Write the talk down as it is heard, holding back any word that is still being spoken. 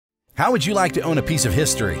How would you like to own a piece of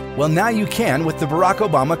history? Well, now you can with the Barack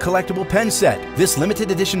Obama Collectible Pen Set. This limited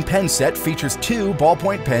edition pen set features 2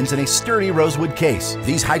 ballpoint pens in a sturdy rosewood case.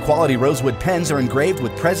 These high-quality rosewood pens are engraved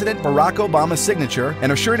with President Barack Obama's signature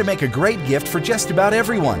and are sure to make a great gift for just about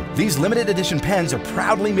everyone. These limited edition pens are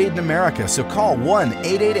proudly made in America, so call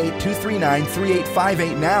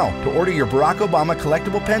 1-888-239-3858 now to order your Barack Obama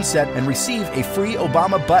Collectible Pen Set and receive a free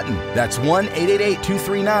Obama button. That's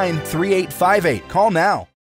 1-888-239-3858. Call now.